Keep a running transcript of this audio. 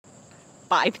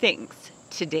5 things.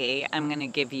 Today, I'm going to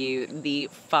give you the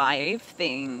 5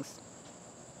 things.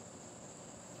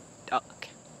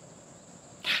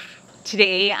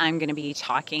 Today, I'm going to be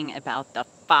talking about the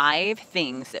 5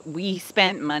 things that we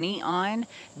spent money on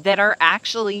that are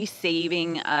actually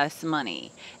saving us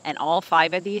money. And all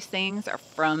 5 of these things are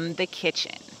from the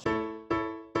kitchen.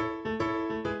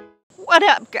 What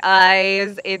up,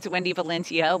 guys? It's Wendy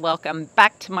Valencia. Welcome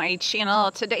back to my channel.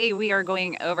 Today we are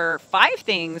going over 5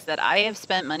 things that I have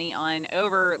spent money on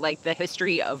over like the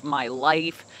history of my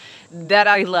life that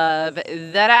I love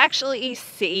that actually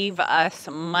save us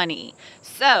money.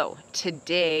 So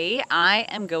today I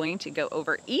am going to go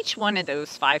over each one of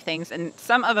those 5 things, and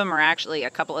some of them are actually a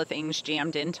couple of things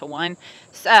jammed into one.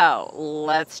 So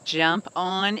let's jump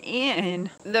on in.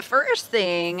 The first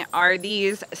thing are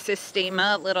these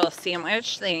Sistema little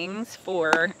sandwich things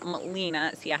for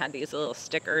Melina. See, I had these little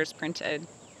stickers printed.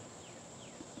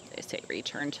 They say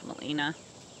return to Melina.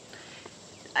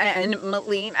 And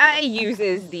Melina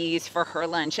uses these for her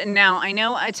lunch. And now I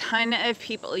know a ton of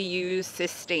people use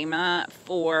Sistema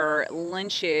for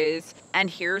lunches, and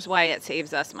here's why it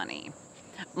saves us money.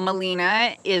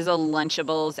 Melina is a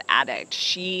Lunchables addict.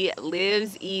 She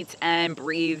lives, eats, and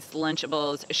breathes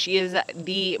Lunchables. She is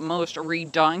the most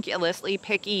redonkulously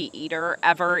picky eater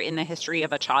ever in the history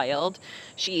of a child.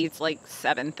 She eats like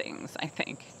 7 things, I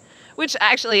think. Which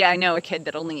actually, I know a kid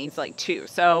that only eats like 2.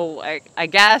 So I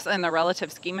guess in the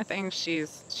relative scheme of things,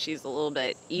 she's a little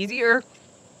bit easier.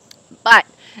 But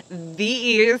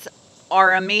these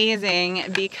are amazing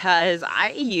because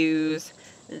I use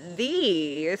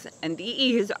these, and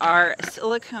these are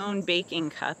silicone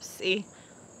baking cups. See?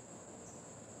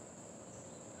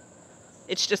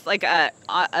 It's just like a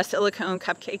silicone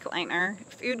cupcake liner,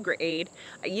 food grade.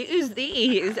 I use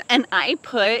these and I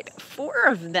put 4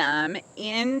 of them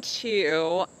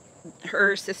into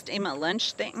her Sistema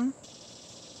lunch thing.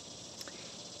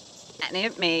 And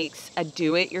it makes a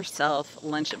do-it-yourself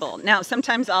Lunchable. Now,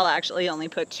 sometimes I'll actually only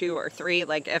put 2 or 3.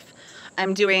 Like if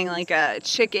I'm doing like a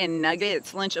chicken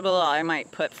nuggets Lunchable, I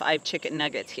might put 5 chicken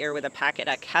nuggets here with a packet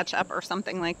of ketchup or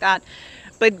something like that.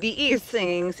 But these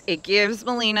things, it gives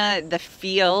Melina the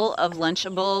feel of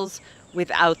Lunchables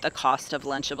without the cost of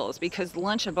Lunchables, because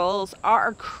Lunchables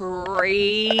are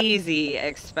crazy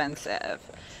expensive.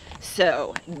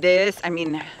 So this, I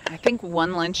mean, I think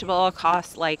one Lunchable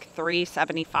costs like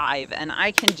 $3.75, and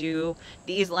I can do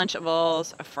these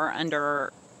Lunchables for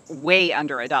way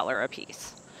under $1 a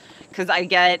piece. Because I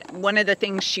get, one of the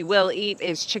things she will eat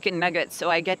is chicken nuggets. So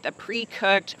I get the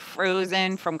pre-cooked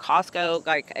frozen from Costco,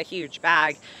 like a huge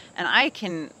bag. And I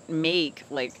can make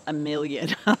like 1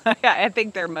 million. I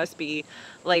think there must be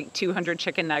like 200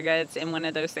 chicken nuggets in one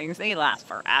of those things. They last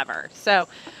forever. So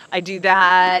I do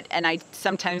that. And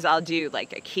sometimes I'll do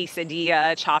like a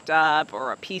quesadilla chopped up,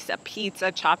 or a piece of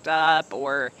pizza chopped up,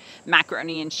 or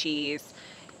macaroni and cheese.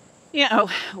 You know,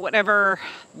 whatever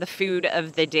the food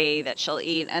of the day that she'll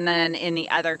eat. And then in the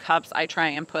other cups, I try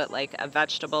and put like a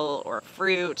vegetable or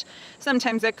fruit,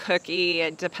 sometimes a cookie.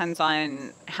 It depends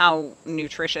on how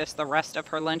nutritious the rest of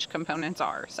her lunch components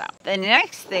are. So the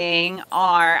next thing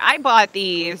are, I bought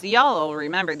these, y'all will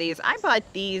remember these, I bought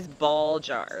these ball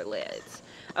jar lids.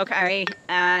 Okay,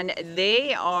 and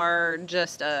they are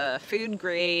just a food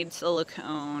grade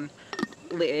silicone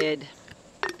lid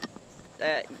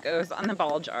that goes on the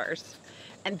ball jars.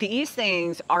 And these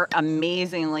things are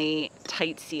amazingly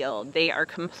tight sealed. They are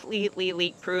completely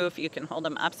leak proof. You can hold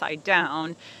them upside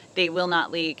down. They will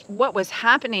not leak. What was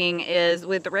happening is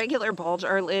with the regular ball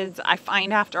jar lids, I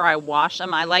find after I wash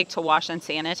them, I like to wash and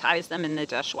sanitize them in the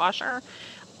dishwasher,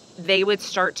 they would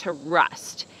start to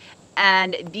rust.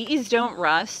 And these don't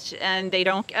rust, and they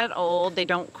don't get old, they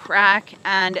don't crack,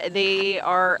 and they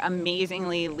are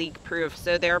amazingly leak proof.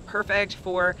 So they're perfect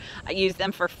for, I use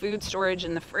them for food storage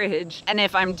in the fridge. And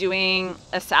if I'm doing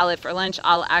a salad for lunch,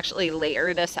 I'll actually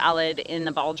layer the salad in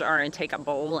the ball jar and take a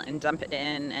bowl and dump it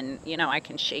in, and you know, I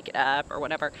can shake it up or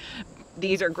whatever.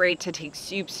 These are great to take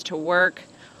soups to work.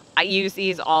 I use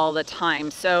these all the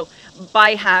time. So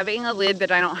by having a lid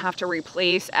that I don't have to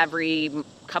replace every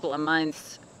couple of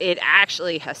months, it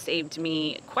actually has saved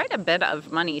me quite a bit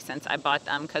of money since I bought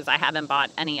them, because I haven't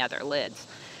bought any other lids.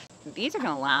 These are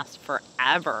going to last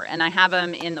forever, and I have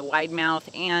them in the wide mouth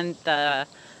and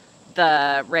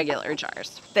the regular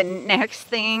jars. The next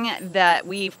thing that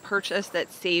we've purchased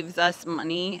that saves us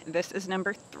money, this is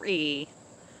number 3,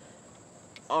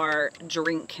 are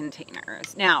drink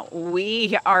containers. Now,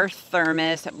 we are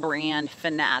thermos brand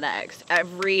fanatics.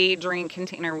 Every drink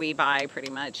container we buy pretty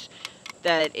much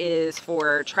that is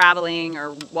for traveling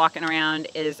or walking around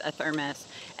is a thermos.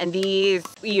 And these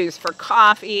we use for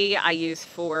coffee. I use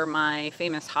for my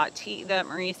famous hot tea that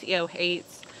Mauricio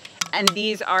hates. And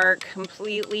these are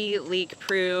completely leak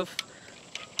proof.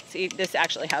 See, this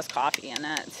actually has coffee in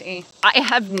it. See, I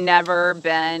have never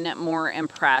been more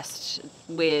impressed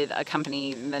with a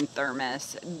company than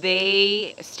Thermos.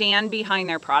 They stand behind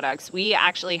their products. We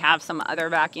actually have some other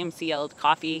vacuum sealed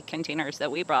coffee containers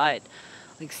that we bought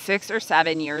like 6 or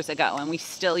 7 years ago, and we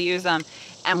still use them.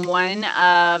 And one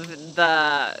of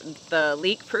the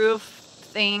leak proof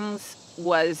things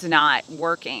was not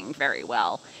working very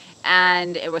well,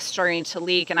 and it was starting to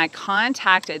leak. And I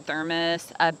contacted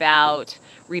Thermos about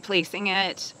replacing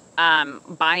it,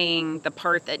 buying the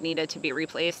part that needed to be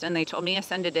replaced, and they told me to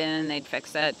send it in and they'd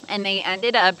fix it. And they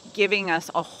ended up giving us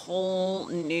a whole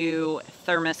new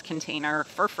Thermos container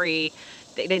for free.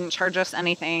 They didn't charge us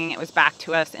anything. It was back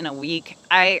to us in a week.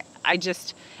 I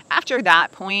just, after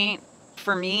that point,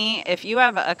 for me, if you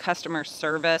have a customer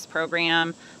service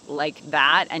program like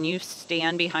that and you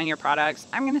stand behind your products,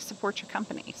 I'm going to support your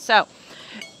company. So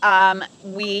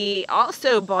we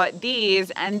also bought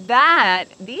these, and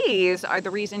these are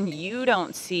the reason you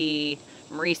don't see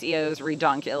Mauricio's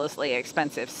ridiculously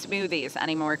expensive smoothies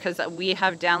anymore, because we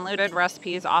have downloaded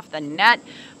recipes off the net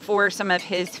for some of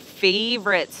his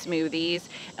favorite smoothies,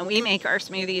 and we make our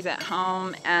smoothies at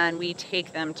home and we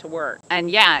take them to work. And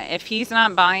yeah, if he's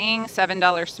not buying $7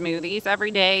 smoothies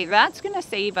every day, that's going to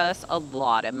save us a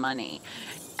lot of money.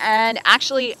 And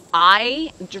actually,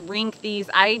 I drink these.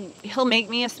 He'll make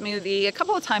me a smoothie a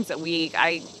couple of times a week.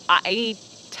 I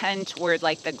tend toward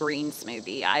like the green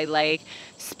smoothie. I like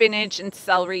spinach and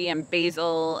celery and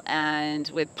basil and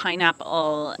with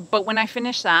pineapple. But when I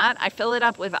finish that, I fill it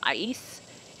up with ice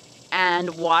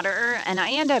and water, and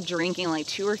I end up drinking like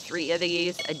 2 or 3 of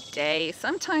these a day.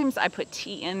 Sometimes I put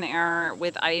tea in there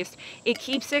with ice. It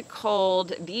keeps it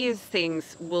cold. These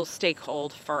things will stay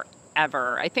cold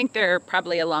forever. I think they're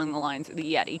probably along the lines of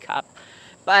the Yeti cup.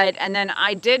 And then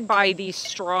I did buy these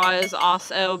straws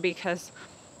also because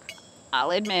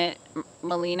I'll admit,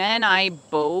 Melina and I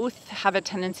both have a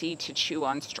tendency to chew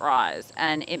on straws,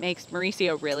 and it makes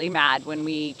Mauricio really mad when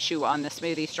we chew on the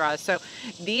smoothie straws. So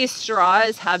these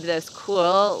straws have this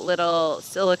cool little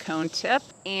silicone tip,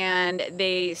 and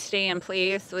they stay in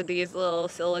place with these little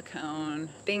silicone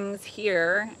things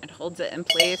here. It holds it in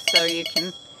place so you can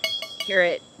hear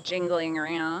it jingling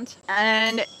around.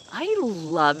 And I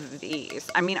love these.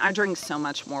 I mean, I drink so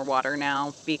much more water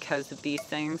now because of these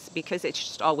things, because it's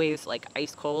just always like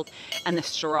ice cold. And the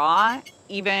straw,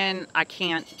 even I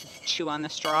can't chew on the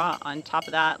straw on top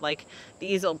of that. Like,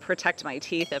 these will protect my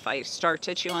teeth if I start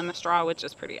to chew on the straw, which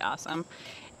is pretty awesome.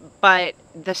 But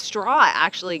the straw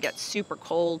actually gets super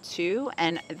cold too,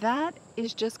 and that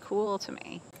is just cool to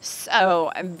me.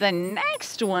 So the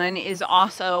next one is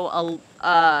also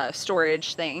a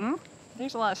storage thing.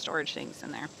 There's a lot of storage things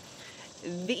in there.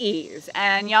 These,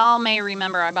 and y'all may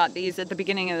remember I bought these at the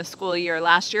beginning of the school year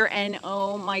last year, and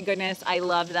oh my goodness, I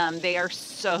love them. They are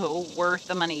so worth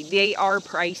the money. They are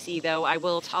pricey though, I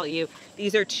will tell you.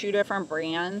 These are 2 different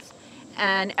brands.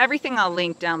 And everything I'll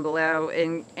link down below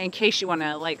in case you want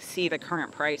to like see the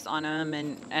current price on them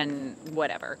and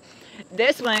whatever.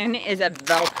 This one is a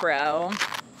Velcro.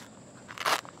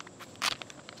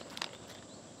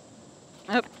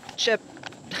 Oh, chip.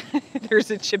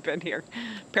 There's a chip in here.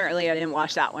 Apparently I didn't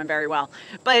wash that one very well.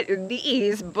 But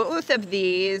these, both of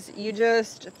these, you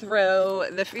just throw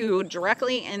the food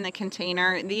directly in the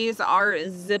container. These are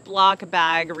Ziploc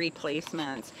bag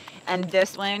replacements. And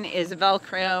this one is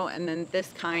Velcro, and then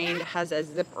this kind has a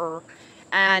zipper.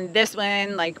 And this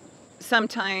one, like,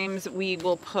 sometimes we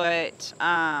will put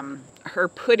her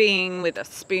pudding with a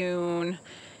spoon,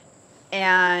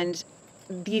 and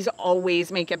these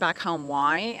always make it back home.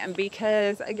 Why? And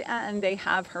because, again, they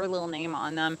have her little name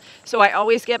on them. So I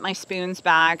always get my spoons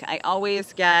back. I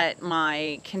always get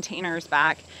my containers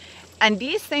back. And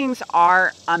these things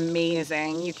are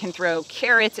amazing. You can throw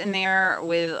carrots in there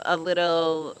with a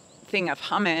little thing of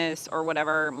hummus or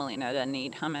whatever. Melina doesn't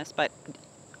need hummus, but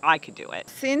I could do it.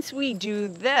 Since we do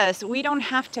this, we don't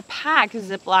have to pack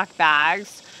Ziploc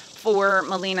bags for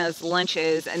Melina's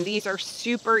lunches, and these are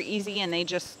super easy and they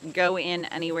just go in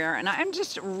anywhere, and I'm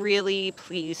just really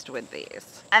pleased with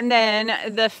these. And then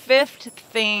the 5th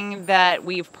thing that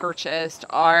we've purchased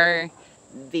are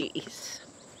these.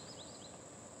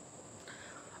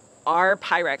 Our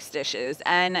pyrex dishes,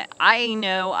 and I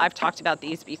know I've talked about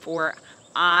these before.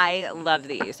 I love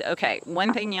these. Okay,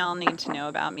 one thing y'all need to know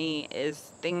about me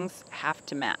is things have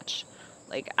to match.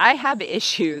 Like, I have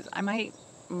issues. I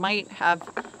might have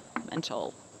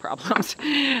mental problems.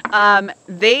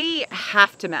 They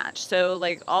have to match. So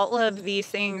like all of these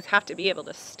things have to be able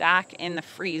to stack in the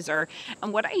freezer.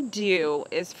 And what I do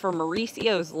is for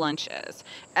Mauricio's lunches,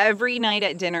 every night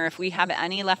at dinner, if we have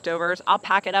any leftovers, I'll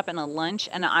pack it up in a lunch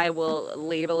and I will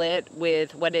label it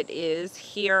with what it is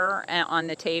here on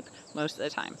the tape most of the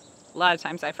time. A lot of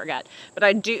times I forget, but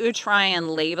I do try and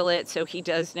label it so he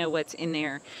does know what's in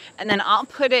there. And then I'll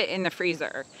put it in the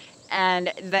freezer.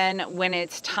 And then when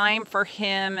it's time for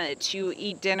him to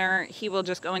eat dinner, he will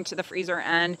just go into the freezer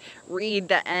and read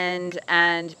the end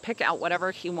and pick out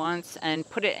whatever he wants and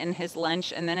put it in his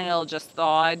lunch. And then it'll just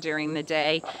thaw during the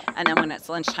day. And then when it's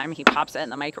lunchtime, he pops it in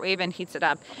the microwave and heats it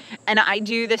up. And I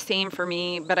do the same for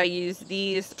me, but I use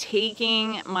these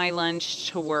taking my lunch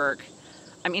to work.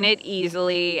 I mean, it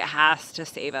easily has to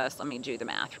save us. Let me do the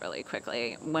math really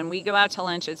quickly. When we go out to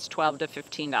lunch, it's $12 to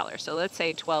 $15. So let's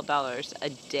say $12 a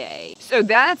day. So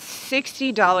that's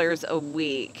 $60 a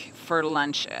week for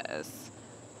lunches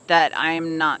that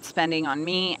I'm not spending on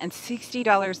me, and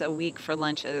 $60 a week for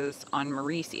lunches on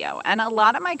Mauricio. And a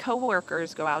lot of my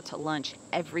coworkers go out to lunch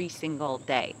every single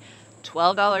day.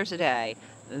 $12 a day.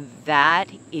 That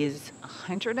is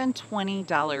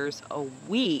 $120 a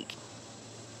week.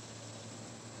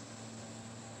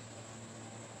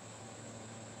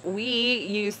 We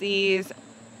use these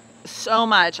so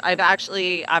much. I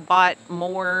bought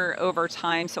more over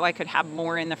time so I could have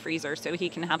more in the freezer so he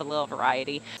can have a little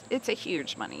variety. It's a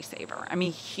huge money saver. I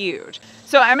mean, huge.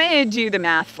 So I'm going to do the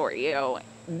math for you.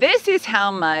 This is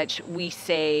how much we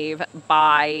save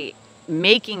by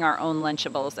making our own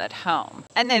Lunchables at home.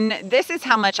 And then this is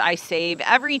how much I save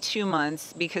every 2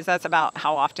 months, because that's about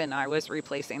how often I was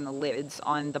replacing the lids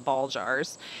on the ball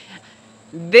jars.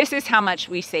 This is how much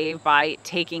we save by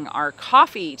taking our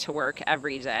coffee to work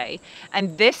every day.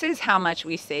 And this is how much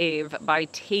we save by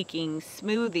taking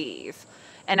smoothies.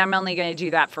 And I'm only going to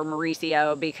do that for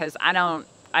Mauricio because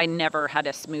I never had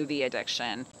a smoothie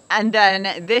addiction. And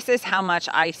then this is how much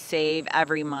I save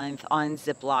every month on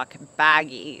Ziploc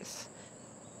baggies.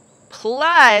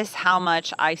 Plus how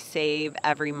much I save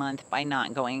every month by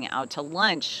not going out to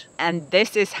lunch. And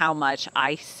this is how much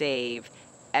I save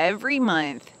every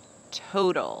month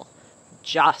total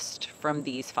just from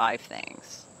these 5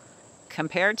 things.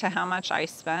 Compared to how much I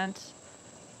spent,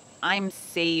 I'm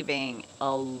saving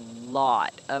a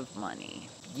lot of money.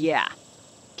 Yeah,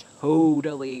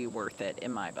 totally worth it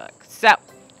in my book. So,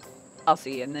 I'll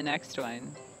see you in the next one.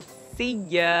 See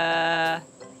ya.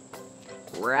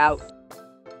 We're out.